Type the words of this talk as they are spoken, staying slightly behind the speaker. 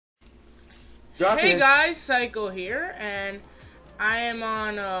Hey guys, Psycho here, and I am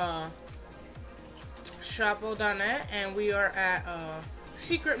on Shoppo.net, and we are at a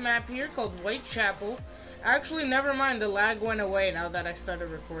secret map here called Whitechapel. Actually, never mind, the lag went away now that I started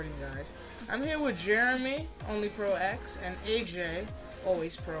recording, guys. I'm here with Jeremy, Only Pro X, and AJ,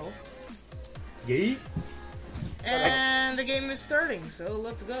 Always Pro. Yay! And the game is starting, so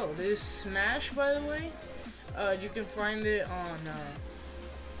let's go. This is Smash, by the way. You can find it on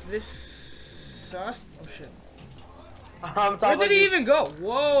this sus. Oh shit. Where did he even go?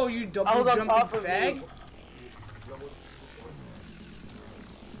 Whoa, you double jumping fag.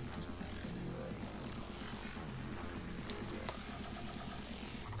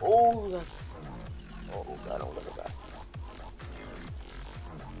 Oh, that's... Oh god, I'm gonna die.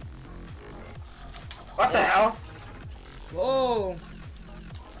 What the hell? Whoa.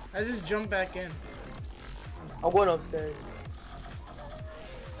 I just jumped back in. I'm going upstairs.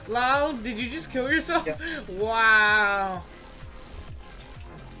 Lol, did you just kill yourself? Yeah. Wow.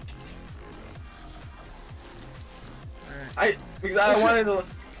 Alright. Because I wanted to.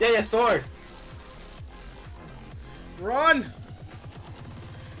 Yeah, sword. Run!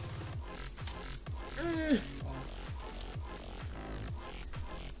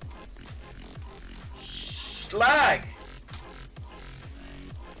 Flag!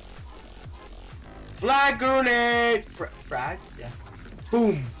 Flag grenade! Frag? Yeah.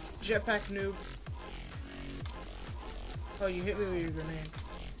 Boom! Jetpack noob. Oh, you hit me with your grenade.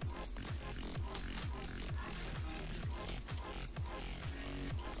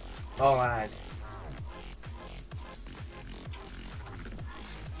 Oh, man.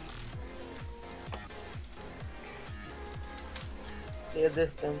 Stay a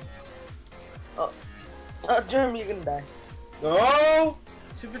distance. Oh. Oh, Jeremy, you're gonna die. No!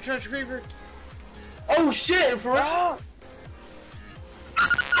 Supercharged creeper. Oh shit! For real? Ah!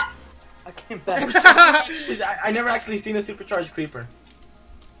 I came back. I never actually seen a supercharged creeper.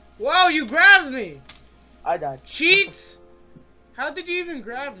 Whoa, you grabbed me! I died. Cheats! How did you even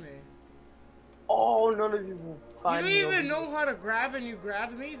grab me? Oh, none of you will You find don't me. even know how to grab and you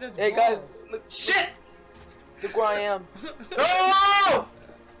grabbed me? That's Hey balls. guys, look, Shit! look where I am. No!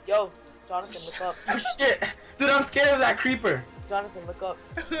 Yo, Jonathan, look up. Oh shit! Dude, I'm scared of that creeper. Jonathan, look up.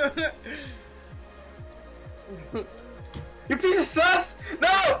 You piece of sus!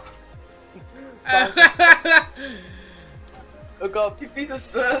 No! Look up. You piece of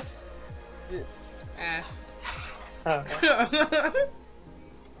sus! Ass.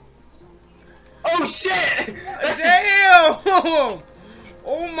 Oh shit! Damn!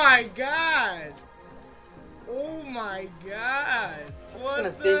 Oh my god! Oh my god! What gonna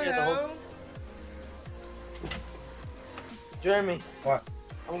the stay here the whole- hell? Jeremy, What?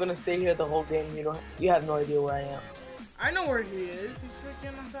 I'm gonna stay here the whole game. You have no idea where I am. I know where he is. He's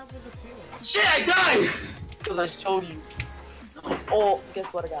freaking on top of the ceiling. Shit, I died! Because I showed you. Oh, guess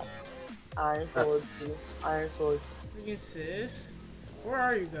what I got? Iron sword, too. Iron sword. Freaking sis. Where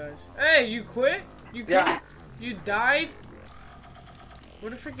are you guys? Hey, you quit? You quit? Yeah. You died?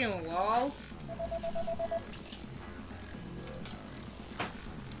 What a freaking lol.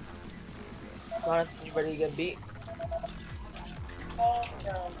 Jonathan, you ready to get beat?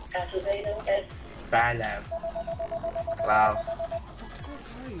 Bad. Wow. What the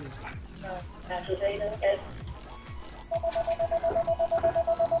fuck are you?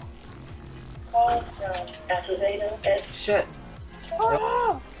 Shit.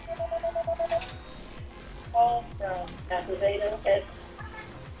 Ah!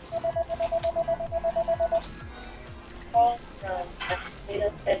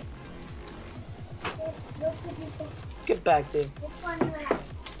 Get back there.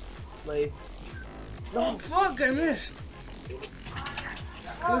 Slave. Oh fuck, I missed.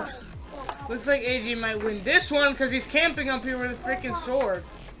 Looks like AJ might win this one because he's camping up here with a freaking sword.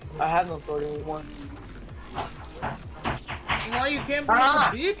 I have no sword anymore. And why are you camping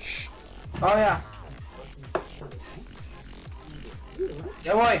Ah! with a bitch? Oh yeah.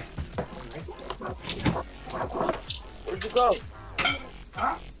 Yeah, boy. Where'd you go?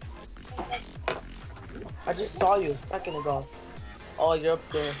 Huh? I just saw you a second ago. Oh, you're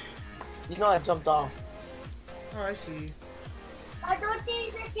up there. You know I jumped off. Oh, I see you. I don't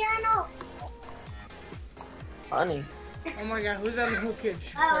see the channel. Honey, Oh my god, who's that little kid?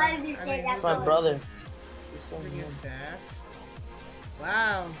 Oh, I didn't say that. it's my brother. Freaking fast.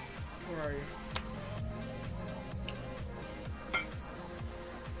 Wow. Where are you?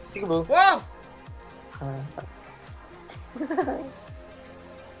 Peekaboo. Whoa!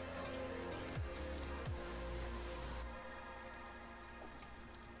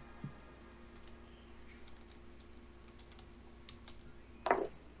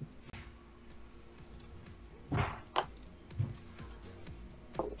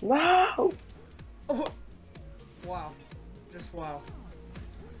 No! Oh. Wow. Just wow.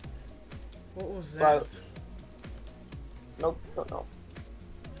 What was that? Right. Nope, don't know.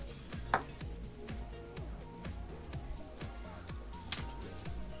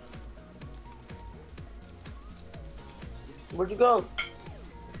 Where'd you go?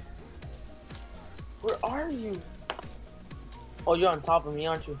 Where are you? Oh, you're on top of me,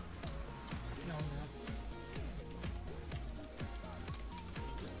 aren't you? No,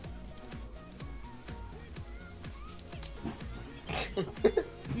 no.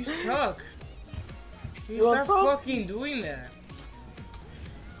 You suck. You You on start top? fucking doing that.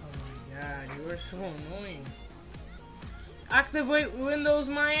 Oh my god, you are so annoying. Activate Windows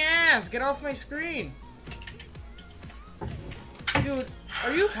my ass! Get off my screen! Dude,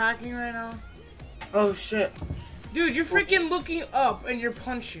 are you hacking right now? Oh shit. Dude, you're freaking looking up and you're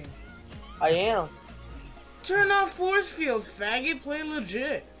punching. I am. Turn off force fields, faggot. Play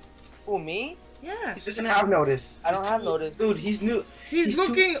legit. Who, me? He Yes. doesn't have notice. I don't He's have too- notice. Dude, he's new. He's too-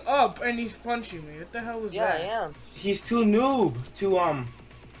 looking up and he's punching me. What the hell was Yeah, that? I am. He's too noob to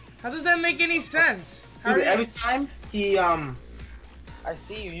How does that make any sense? How Dude, are you... every time he I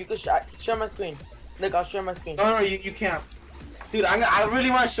see you. You can share my screen. Look, I'll share my screen. No, you can't. Dude, I really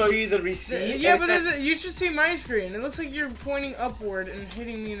want to show you the receipt. Yeah, and but it says- you should see my screen. It looks like you're pointing upward and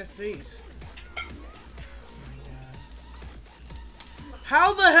hitting me in the face.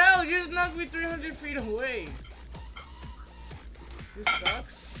 How the hell? You just knocked me 300 feet away. This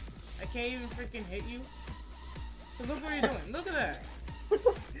sucks. I can't even freaking hit you. But look what you're doing. Look at that.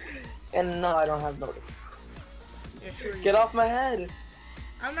 And no, I don't have notice. Yeah, sure you Get do. off my head.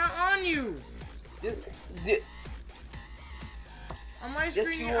 I'm not on you. On my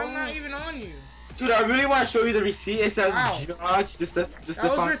screen, you I'm not are. even on you. Dude, I really want to show you the receipt. It says Wow. judge. Just the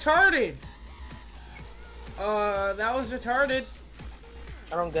That was retarded. That was retarded.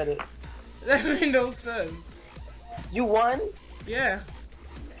 I don't get it. That made no sense. You won? Yeah.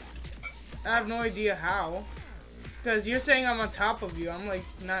 I have no idea how. Because you're saying I'm on top of you. I'm like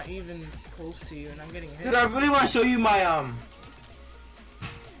not even close to you and I'm getting hit. Dude, I really want to show you my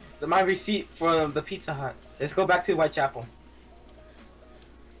my receipt for the Pizza Hut. Let's go back to Whitechapel.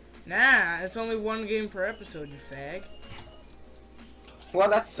 Nah, it's only one game per episode, you fag. Well,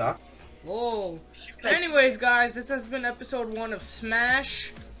 that sucks. Whoa. Anyways, guys, this has been episode 1 of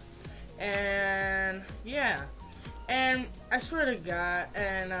Smash. And yeah. And I swear to God,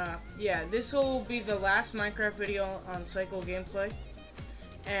 and yeah, this will be the last Minecraft video on Cycle Gameplay.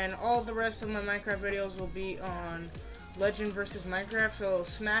 And all the rest of my Minecraft videos will be on Legend vs. Minecraft. So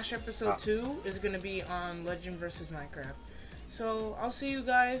Smash episode 2 is going to be on Legend vs. Minecraft. So I'll see you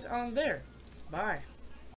guys on there. Bye.